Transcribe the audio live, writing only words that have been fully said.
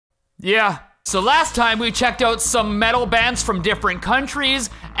Yeah. So last time we checked out some metal bands from different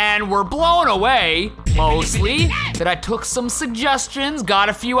countries and were blown away, mostly, that I took some suggestions, got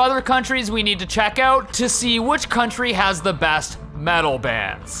a few other countries we need to check out to see which country has the best metal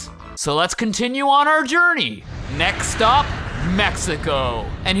bands. So let's continue on our journey. Next stop, Mexico.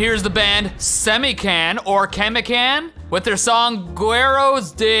 And here's the band Semican or Chemican with their song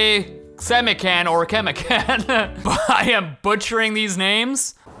Guerreros de Semican or Chemican. I am butchering these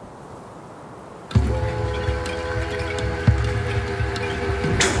names.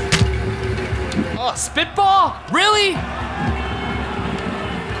 Oh, spitball? Really?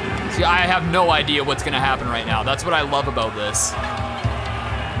 See, I have no idea what's gonna happen right now. That's what I love about this.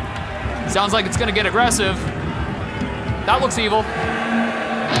 Sounds like it's gonna get aggressive. That looks evil.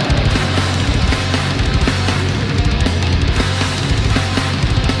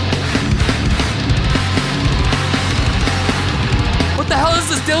 What the hell is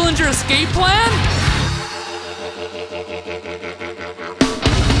this Dillinger escape plan?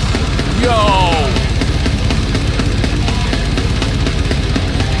 Yo!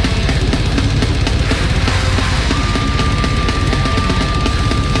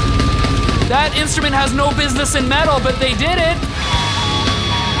 That instrument has no business in metal, but they did it.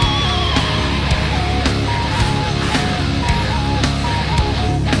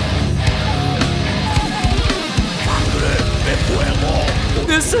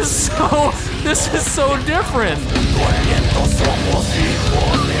 This is so different.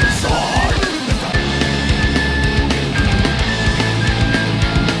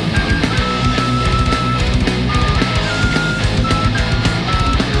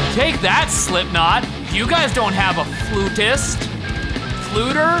 Take that, Slipknot. You guys don't have a flutist.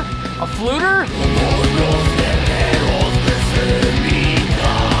 Fluter? A fluter?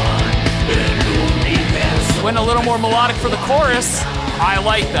 Went a little more melodic for the chorus. I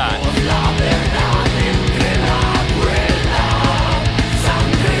like that.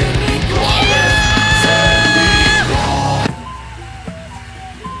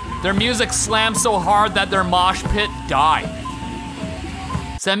 Their music slams so hard that their mosh pit died.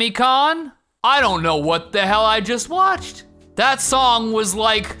 Semicon? I don't know what the hell I just watched. That song was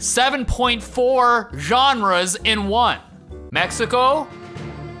like 7.4 genres in one. Mexico?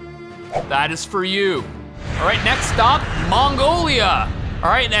 That is for you. All right, next stop, Mongolia. All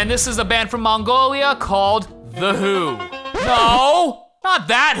right, and this is a band from Mongolia called The Who. No, not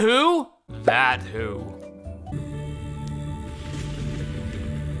That Who. That Who.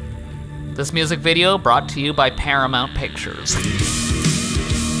 This music video brought to you by Paramount Pictures.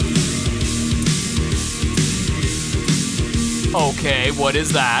 Okay, what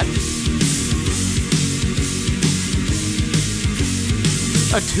is that?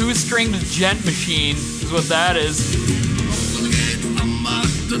 A two-stringed gent machine is what that is.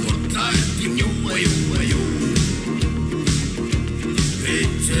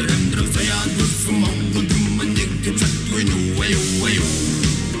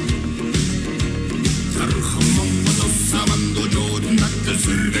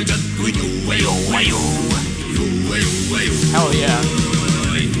 Hell yeah.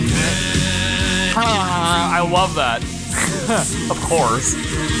 I love that. Of course.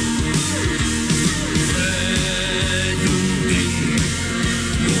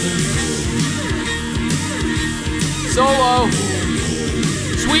 Solo.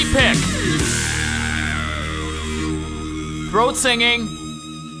 Sweet pick. Throat singing.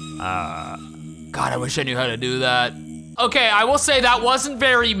 God, I wish I knew how to do that. Okay, I will say that wasn't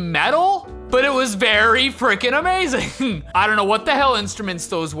very metal, but it was very freaking amazing. I don't know what the hell instruments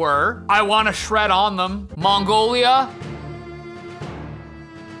those were. I want to shred on them. Mongolia.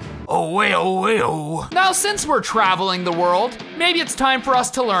 Oh, way, oh, way, oh. Now, since we're traveling the world, maybe it's time for us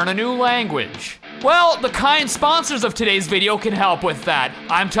to learn a new language. Well, the kind sponsors of today's video can help with that.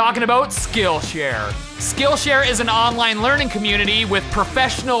 I'm talking about Skillshare. Skillshare is an online learning community with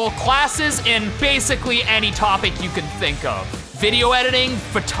professional classes in basically any topic you can think of. Video editing,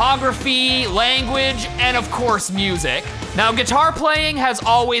 photography, language, and of course music. Now, guitar playing has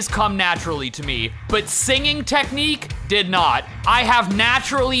always come naturally to me, but singing technique did not. I have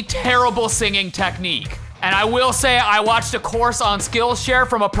naturally terrible singing technique. And I will say I watched a course on Skillshare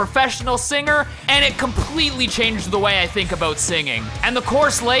from a professional singer, and it completely changed the way I think about singing. And the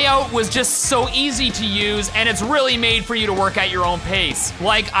course layout was just so easy to use, and it's really made for you to work at your own pace.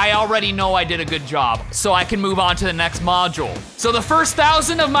 Like, I already know I did a good job, so I can move on to the next module. So the first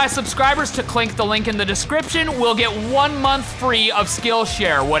 1,000 of my subscribers to click the link in the description will get 1 month free of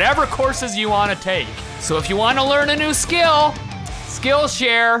Skillshare, whatever courses you want to take. So if you want to learn a new skill,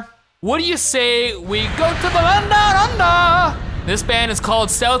 Skillshare. What do you say we go to the land down under? This band is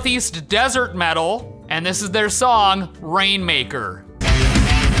called Southeast Desert Metal, and this is their song, Rainmaker.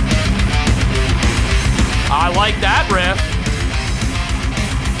 I like that riff.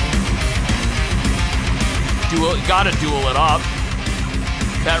 Gotta duel it up.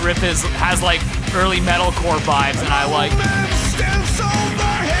 That riff has like early metalcore vibes, and I like it.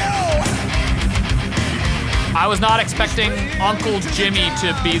 I was not expecting Uncle Jimmy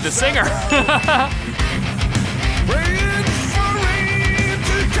to be the singer.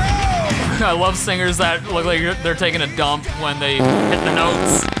 I love singers that look like they're taking a dump when they hit the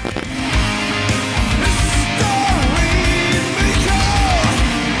notes.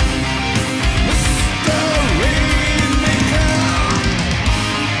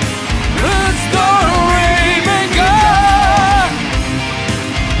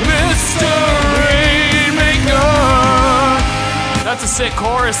 That's a sick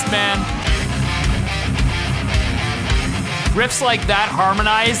chorus, man. Riffs like that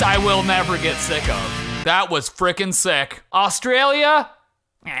harmonized, I will never get sick of. That was frickin' sick. Australia?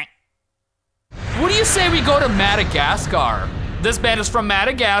 What do you say we go to Madagascar? This band is from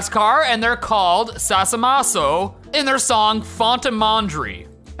Madagascar, and they're called Sasamaso in their song Fontamandri.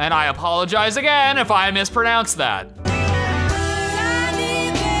 And I apologize again if I mispronounce that.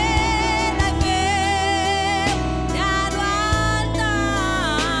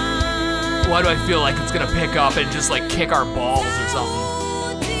 Why do I feel like it's gonna pick up and just like kick our balls or something?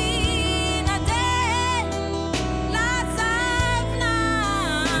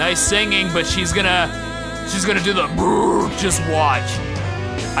 Nice singing, but she's gonna do the brrr, just watch.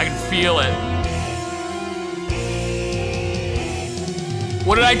 I can feel it.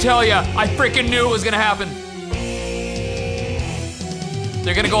 What did I tell ya? I freaking knew it was gonna happen.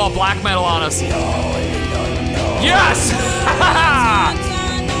 They're gonna go all black metal on us. Yes!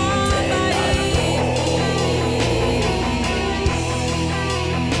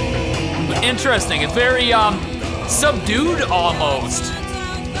 Interesting. It's very subdued almost.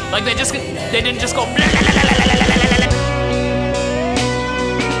 Like they didn't just go. I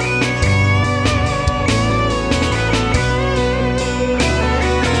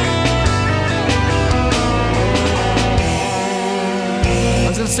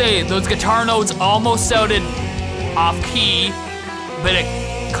was gonna say those guitar notes almost sounded off key, but it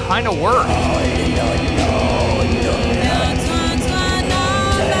kind of worked.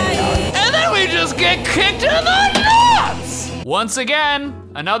 Just get kicked in the nuts! Once again,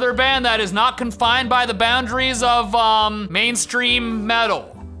 another band that is not confined by the boundaries of mainstream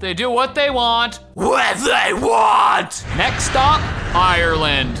metal. They do what they want, when they want! Next stop,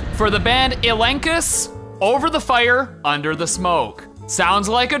 Ireland. For the band Elenchus, Over the Fire, Under the Smoke. Sounds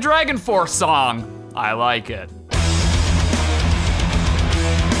like a Dragon Force song. I like it.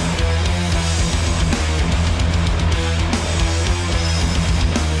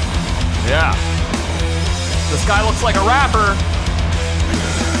 Yeah. This guy looks like a rapper.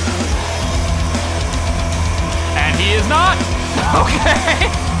 And he is not. Okay.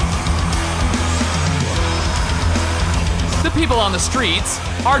 The people on the streets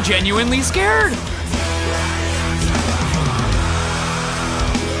are genuinely scared.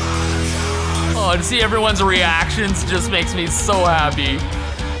 Oh, to see everyone's reactions just makes me so happy.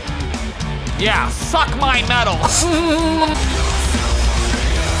 Yeah, suck my metal.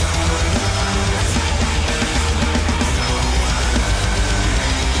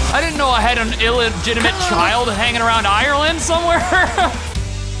 I didn't know I had an illegitimate child hanging around Ireland somewhere.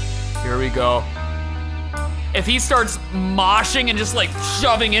 Here we go. If he starts moshing and just like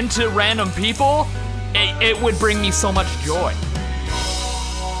shoving into random people, it would bring me so much joy.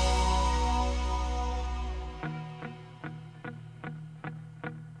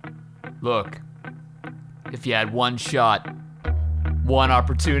 Look, if you had one shot, one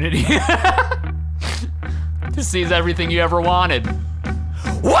opportunity to seize everything you ever wanted,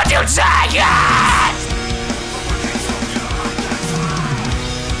 would you take it?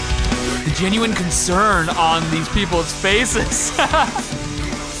 The genuine concern on these people's faces.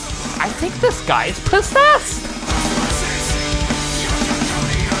 I think this guy's possessed.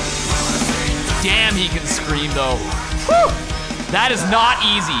 Damn, he can scream though. Whew. That is not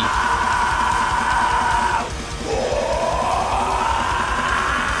easy.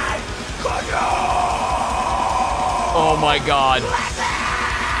 Oh my God.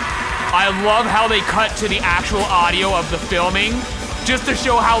 I love how they cut to the actual audio of the filming just to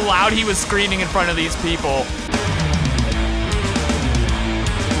show how loud he was screaming in front of these people.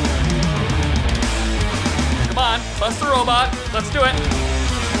 Come on, bust the robot. Let's do it.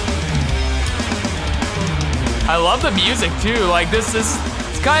 I love the music too. Like this is,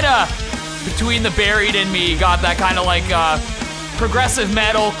 it's kind of between the Buried and Me, got that kind of like progressive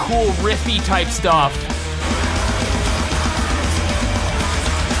metal, cool riffy type stuff.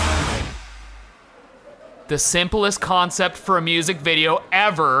 The simplest concept for a music video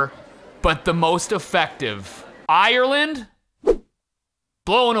ever, but the most effective. Ireland?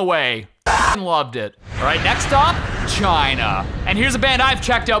 Blown away. Loved it. All right, next stop, China. And here's a band I've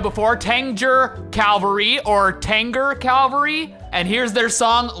checked out before, Tanger Cavalry, or Tanger Cavalry. And here's their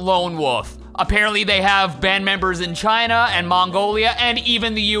song, Lone Wolf. Apparently they have band members in China and Mongolia and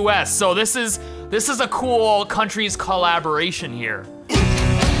even the US. So this is a cool countries collaboration here.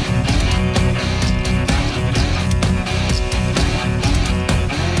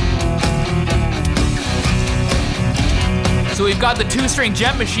 So we've got the 2-string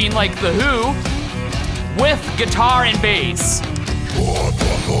djent machine like The Who with guitar and bass.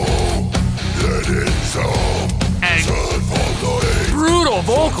 And brutal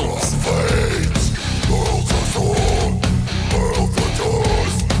vocals.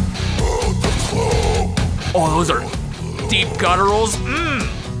 Oh, those are deep gutturals.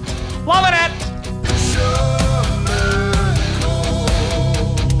 Loving it.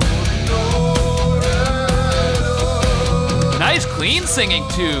 Nice clean singing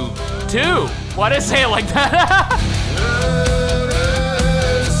too. Why did I say it like that?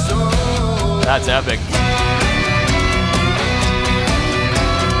 That's epic.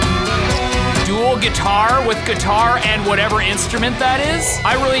 Dual guitar with guitar and whatever instrument that is.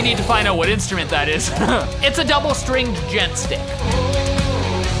 I really need to find out what instrument that is. It's a double-stringed djent stick.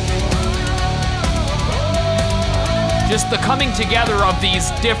 Just the coming together of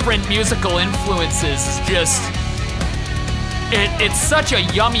these different musical influences is just, it's such a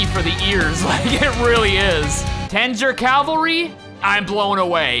yummy for the ears, like it really is. Tanger Cavalry, I'm blown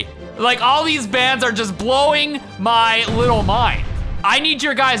away. Like all these bands are just blowing my little mind. I need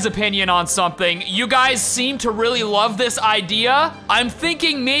your guys' opinion on something. You guys seem to really love this idea. I'm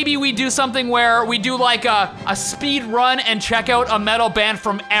thinking maybe we do something where we do like a speed run and check out a metal band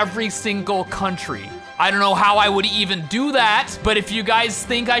from every single country. I don't know how I would even do that, but if you guys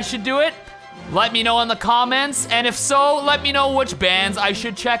think I should do it, let me know in the comments, and if so, let me know which bands I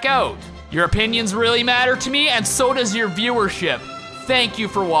should check out. Your opinions really matter to me, and so does your viewership. Thank you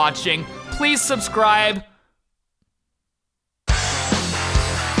for watching. Please subscribe,